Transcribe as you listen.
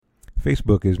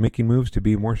Facebook is making moves to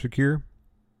be more secure.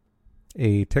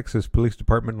 A Texas police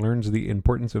department learns the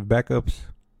importance of backups.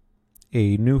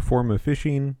 A new form of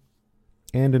phishing.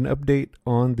 And an update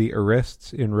on the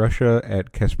arrests in Russia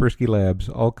at Kaspersky Labs,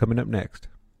 all coming up next.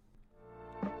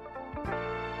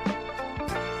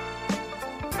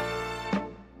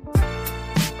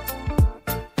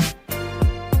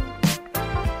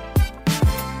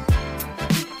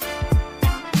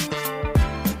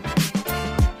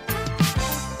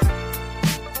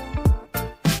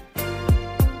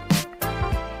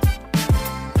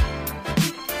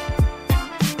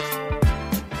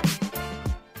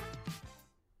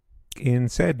 In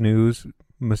sad news,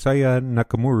 Masaya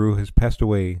Nakamura has passed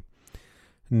away.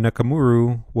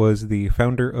 Nakamura was the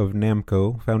founder of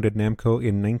Namco, founded Namco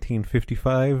in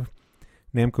 1955.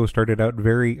 Namco started out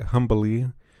very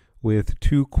humbly with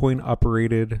 2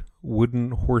 coin-operated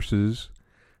wooden horses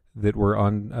that were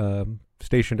on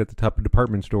stationed at the top of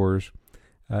department stores.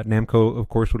 Namco, of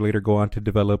course, would later go on to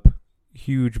develop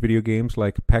huge video games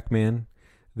like Pac-Man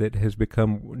that has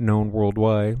become known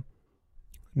worldwide.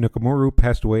 Nakamura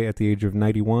passed away at the age of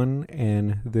 91,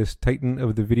 and this titan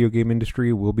of the video game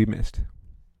industry will be missed.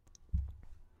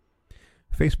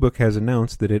 Facebook has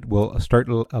announced that it will start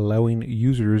allowing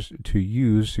users to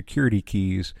use security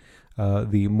keys,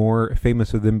 the more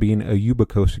famous of them being a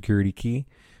Yubico security key,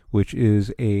 which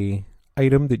is a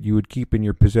item that you would keep in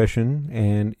your possession,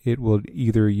 and it will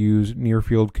either use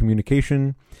near-field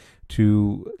communication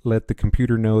to let the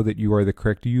computer know that you are the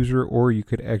correct user, or you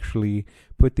could actually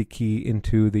put the key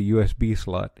into the USB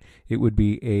slot. It would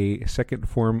be a second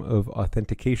form of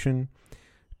authentication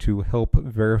to help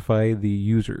verify the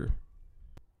user.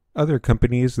 Other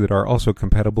companies that are also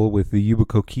compatible with the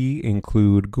Yubico key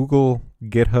include Google,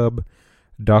 GitHub,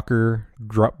 Docker,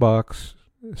 Dropbox,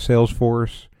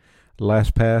 Salesforce,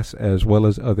 LastPass, as well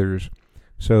as others.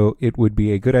 So it would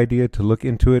be a good idea to look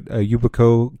into it. A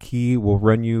Yubico key will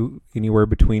run you anywhere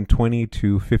between $20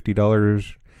 to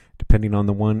 $50, depending on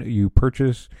the one you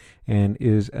purchase, and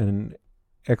is an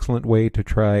excellent way to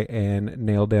try and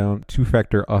nail down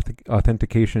two-factor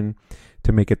authentication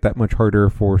to make it that much harder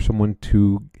for someone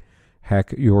to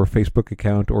hack your Facebook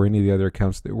account or any of the other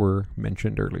accounts that were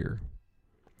mentioned earlier.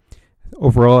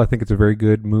 Overall, I think it's a very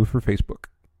good move for Facebook.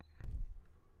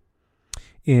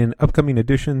 In upcoming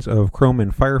editions of Chrome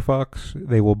and Firefox,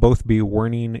 they will both be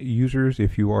warning users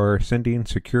if you are sending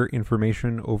secure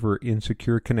information over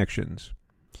insecure connections.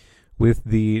 With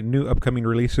the new upcoming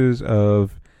releases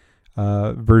of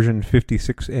version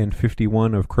 56 and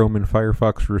 51 of Chrome and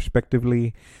Firefox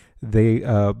respectively, the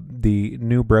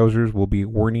new browsers will be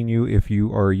warning you if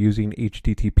you are using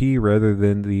HTTP rather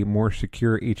than the more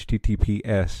secure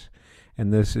HTTPS.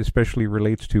 And this especially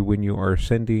relates to when you are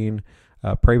sending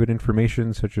private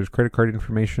information such as credit card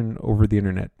information over the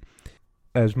internet.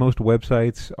 As most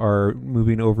websites are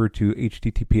moving over to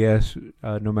HTTPS,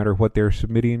 no matter what they're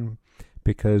submitting,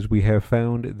 because we have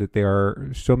found that there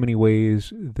are so many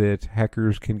ways that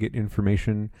hackers can get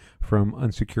information from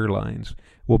unsecure lines.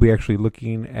 We'll be actually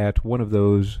looking at one of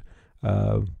those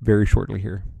very shortly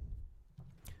here.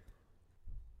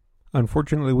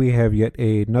 Unfortunately, we have yet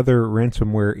another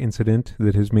ransomware incident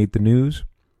that has made the news.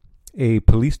 A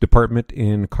police department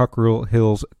in Cockrell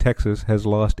Hills, Texas, has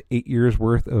lost 8 years'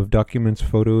 worth of documents,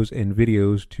 photos, and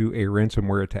videos to a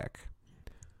ransomware attack.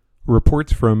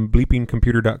 Reports from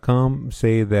bleepingcomputer.com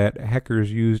say that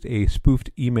hackers used a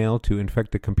spoofed email to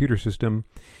infect a computer system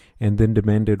and then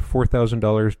demanded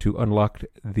 $4,000 to unlock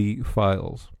the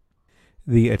files.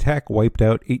 The attack wiped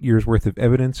out 8 years' worth of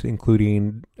evidence,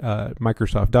 including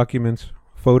Microsoft documents,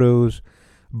 photos,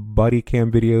 body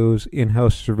cam videos,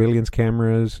 in-house surveillance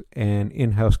cameras, and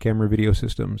in-house camera video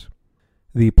systems.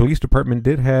 The police department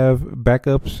did have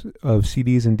backups of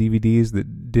CDs and DVDs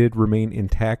that did remain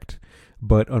intact,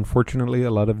 but unfortunately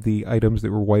a lot of the items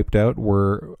that were wiped out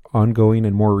were ongoing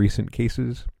and more recent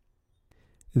cases.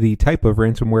 The type of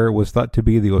ransomware was thought to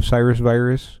be the Osiris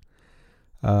virus.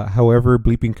 However,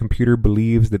 Bleeping Computer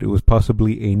believes that it was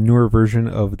possibly a newer version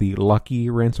of the Locky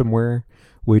ransomware,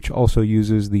 which also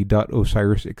uses the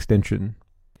 .osiris extension.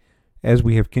 As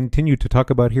we have continued to talk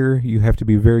about here, you have to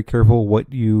be very careful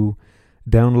what you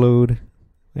download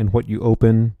and what you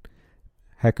open.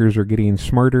 Hackers are getting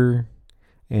smarter,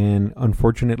 and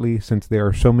unfortunately, since there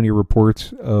are so many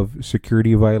reports of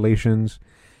security violations,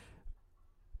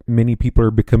 many people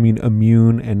are becoming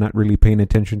immune and not really paying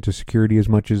attention to security as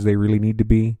much as they really need to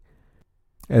be.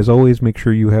 As always, make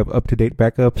sure you have up-to-date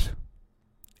backups,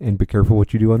 and be careful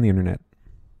what you do on the internet.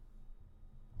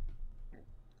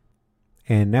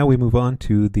 And now we move on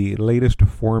to the latest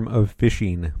form of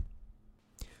phishing.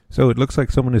 So it looks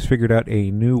like someone has figured out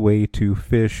a new way to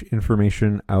fish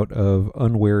information out of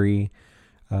unwary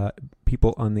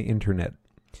people on the internet.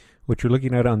 What you're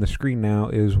looking at on the screen now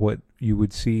is what you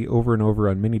would see over and over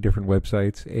on many different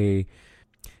websites,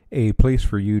 a place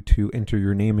for you to enter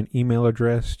your name and email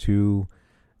address to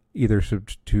either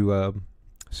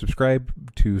subscribe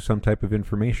to some type of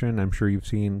information. I'm sure you've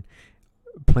seen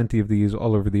plenty of these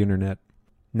all over the internet.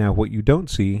 Now, what you don't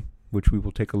see, which we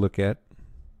will take a look at,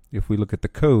 if we look at the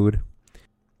code,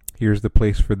 here's the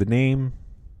place for the name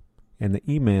and the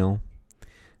email.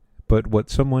 But what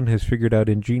someone has figured out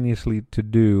ingeniously to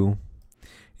do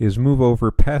is move over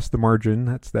past the margin,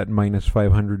 that's that minus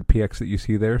 500 px that you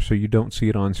see there, so you don't see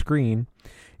it on screen,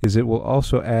 is it will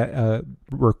also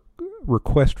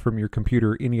request from your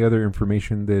computer any other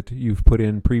information that you've put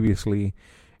in previously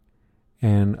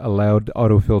and allowed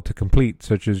autofill to complete,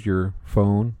 such as your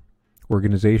phone,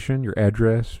 organization, your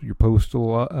address, your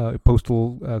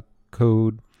postal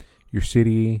code, your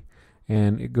city,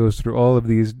 and it goes through all of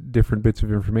these different bits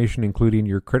of information, including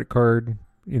your credit card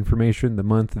information, the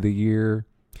month, the year.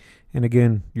 And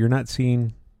again, you're not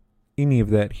seeing any of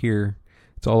that here.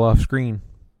 It's all off screen.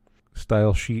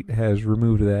 Style Sheet has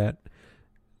removed that,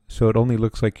 so it only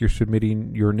looks like you're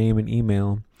submitting your name and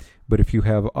email. But if you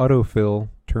have autofill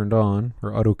turned on,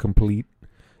 or autocomplete,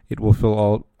 it will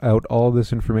fill out all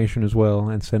this information as well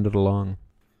and send it along.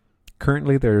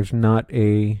 Currently, there's not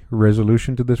a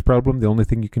resolution to this problem. The only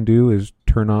thing you can do is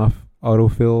turn off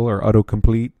autofill or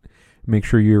autocomplete. Make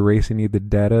sure you erase any of the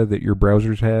data that your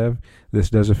browsers have. This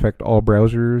does affect all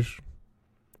browsers,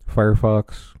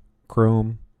 Firefox,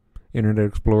 Chrome, Internet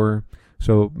Explorer.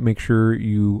 So make sure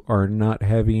you are not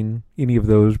having any of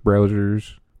those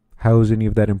browsers house any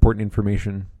of that important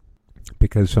information,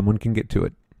 because someone can get to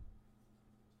it.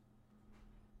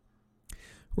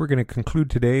 We're going to conclude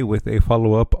today with a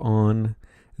follow-up on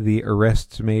the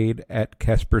arrests made at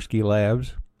Kaspersky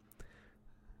Labs.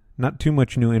 Not too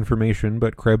much new information,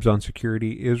 but Krebs on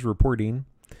Security is reporting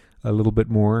a little bit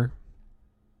more.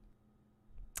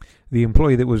 The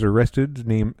employee that was arrested is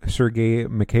named Sergei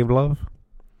Mikhailov.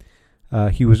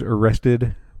 He was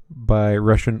arrested by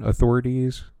Russian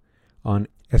authorities on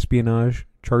espionage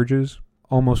charges.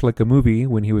 Almost like a movie,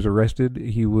 when he was arrested,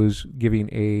 he was giving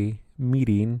a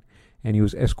meeting and he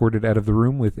was escorted out of the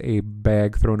room with a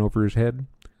bag thrown over his head,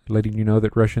 letting you know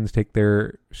that Russians take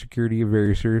their security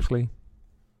very seriously.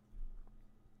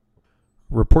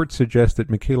 Reports suggest that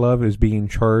Mikhailov is being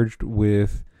charged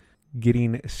with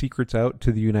getting secrets out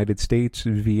to the United States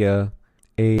via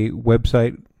a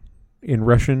website in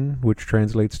Russian, which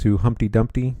translates to Humpty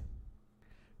Dumpty.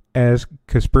 As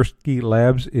Kaspersky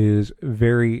Labs is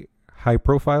very high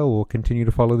profile, we'll continue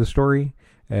to follow the story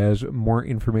as more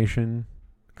information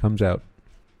comes out.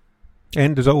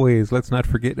 And as always, let's not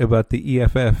forget about the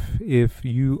EFF. If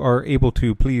you are able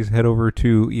to, please head over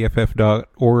to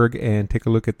EFF.org and take a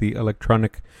look at the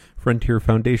Electronic Frontier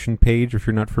Foundation page if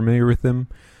you're not familiar with them.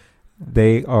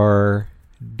 They are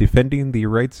defending the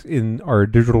rights in our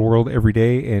digital world every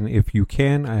day, and if you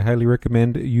can, I highly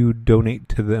recommend you donate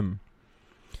to them.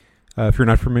 If you're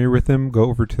not familiar with them, go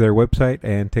over to their website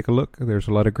and take a look. There's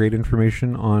a lot of great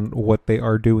information on what they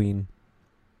are doing.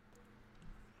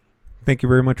 Thank you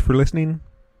very much for listening.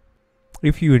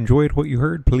 If you enjoyed what you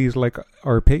heard, please like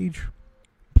our page.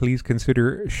 Please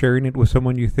consider sharing it with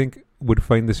someone you think would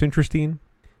find this interesting.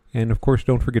 And of course,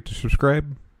 don't forget to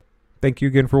subscribe. Thank you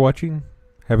again for watching.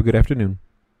 Have a good afternoon.